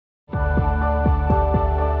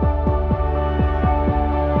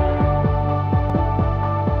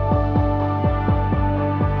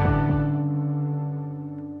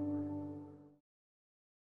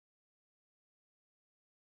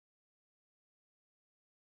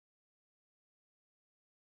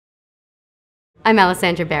I'm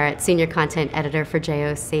Alessandra Barrett, Senior Content Editor for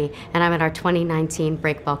JOC, and I'm at our 2019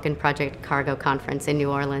 breakbulk and Project Cargo Conference in New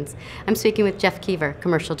Orleans. I'm speaking with Jeff Keever,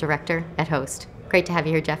 Commercial Director at Host. Great to have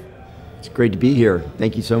you here, Jeff. It's great to be here.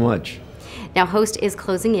 Thank you so much. Now, Host is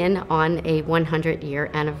closing in on a 100-year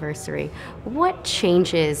anniversary. What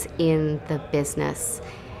changes in the business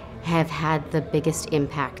have had the biggest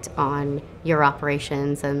impact on your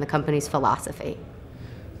operations and the company's philosophy?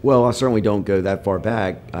 Well, I certainly don't go that far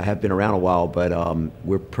back. I have been around a while, but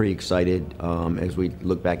we're pretty excited as we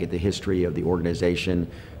look back at the history of the organization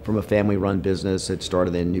from a family-run business that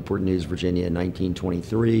started in Newport News, Virginia in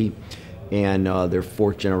 1923, and their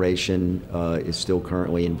fourth generation is still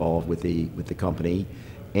currently involved with the company.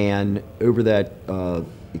 And over that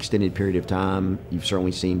extended period of time, you've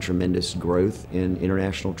certainly seen tremendous growth in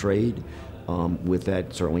international trade. With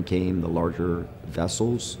that certainly came the larger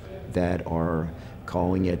vessels that are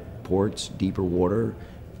calling at ports, deeper water,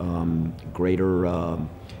 greater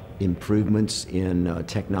improvements in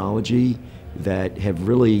technology that have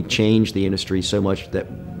really changed the industry so much that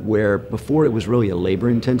where before it was really a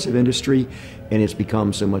labor-intensive industry, and it's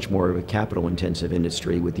become so much more of a capital-intensive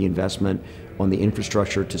industry with the investment on the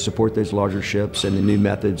infrastructure to support those larger ships and the new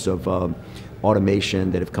methods of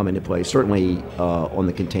automation that have come into play, certainly on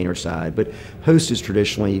the container side. But Host is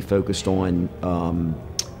traditionally focused on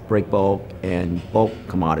breakbulk and bulk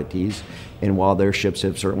commodities, and while their ships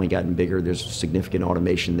have certainly gotten bigger, there's significant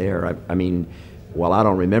automation there. I mean, while I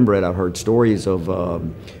don't remember it, I've heard stories of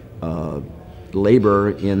labor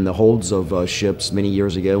in the holds of ships many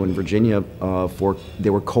years ago in Virginia.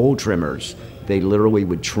 There were coal trimmers. They literally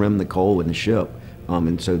would trim the coal in the ship,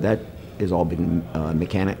 and so that has all been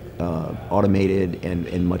automated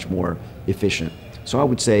and much more efficient. So I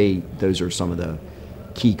would say those are some of the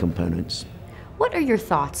key components. What are your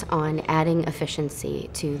thoughts on adding efficiency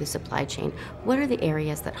to the supply chain? What are the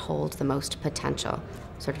areas that hold the most potential,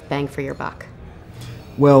 sort of bang for your buck?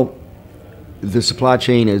 Well, the supply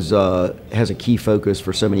chain has a key focus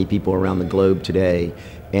for so many people around the globe today,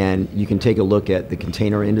 and you can take a look at the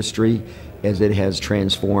container industry as it has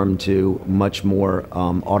transformed to much more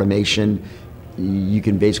automation. You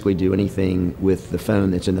can basically do anything with the phone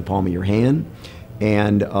that's in the palm of your hand,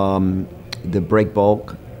 and the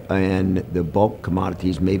breakbulk and the bulk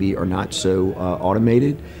commodities maybe are not so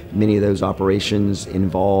automated. Many of those operations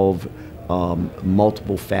involve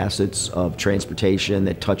multiple facets of transportation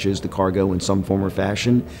that touches the cargo in some form or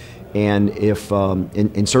fashion. And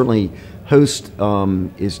and certainly Host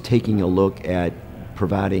is taking a look at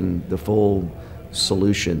providing the full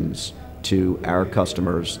solutions to our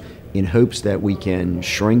customers in hopes that we can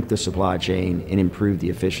shrink the supply chain and improve the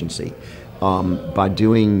efficiency. By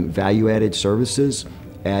doing value-added services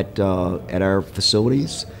at our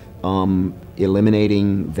facilities,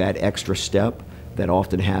 eliminating that extra step that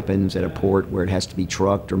often happens at a port where it has to be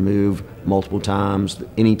trucked or moved multiple times.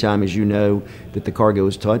 Anytime, as you know, that the cargo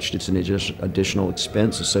is touched, it's an additional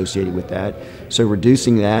expense associated with that. So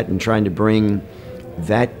reducing that and trying to bring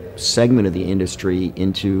that segment of the industry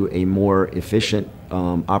into a more efficient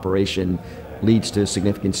operation leads to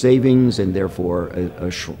significant savings and therefore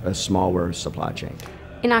a smaller supply chain.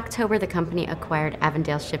 In October, the company acquired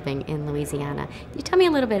Avondale Shipping in Louisiana. Can you tell me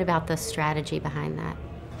a little bit about the strategy behind that?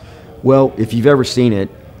 Well, if you've ever seen it,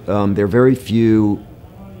 there are very few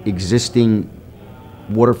existing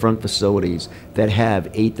waterfront facilities that have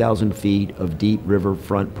 8,000 feet of deep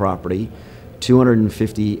riverfront property,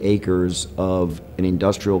 250 acres of an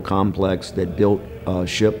industrial complex that built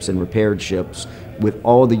ships and repaired ships with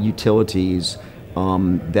all the utilities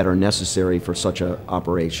that are necessary for such an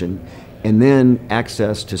operation, and then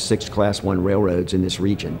access to 6 Class 1 railroads in this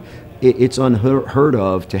region. It's unheard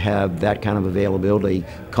of to have that kind of availability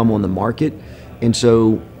come on the market. And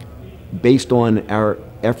so based on our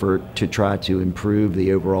effort to try to improve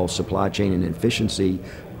the overall supply chain and efficiency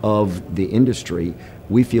of the industry,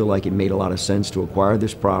 we feel like it made a lot of sense to acquire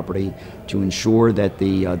this property to ensure that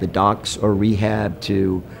the docks are rehabbed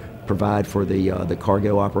to provide for the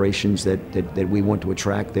cargo operations that we want to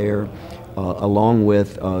attract there, along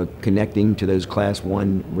with connecting to those Class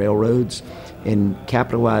 1 railroads and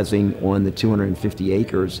capitalizing on the 250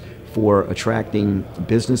 acres for attracting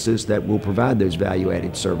businesses that will provide those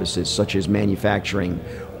value-added services, such as manufacturing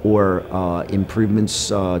or improvements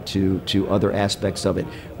to other aspects of it.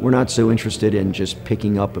 We're not so interested in just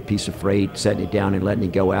picking up a piece of freight, setting it down, and letting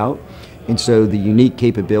it go out. And so the unique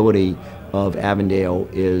capability of Avondale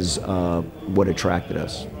is what attracted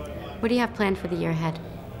us. What do you have planned for the year ahead?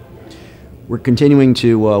 We're continuing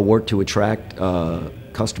to work to attract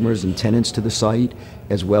customers and tenants to the site,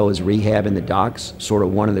 as well as rehabbing the docks, sort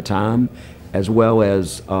of one at a time, as well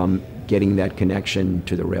as getting that connection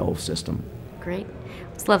to the rail system. Great.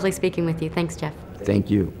 It's lovely speaking with you. Thanks, Jeff. Thank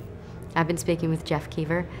you. I've been speaking with Jeff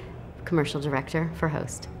Keever, Commercial Director for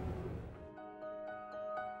Host.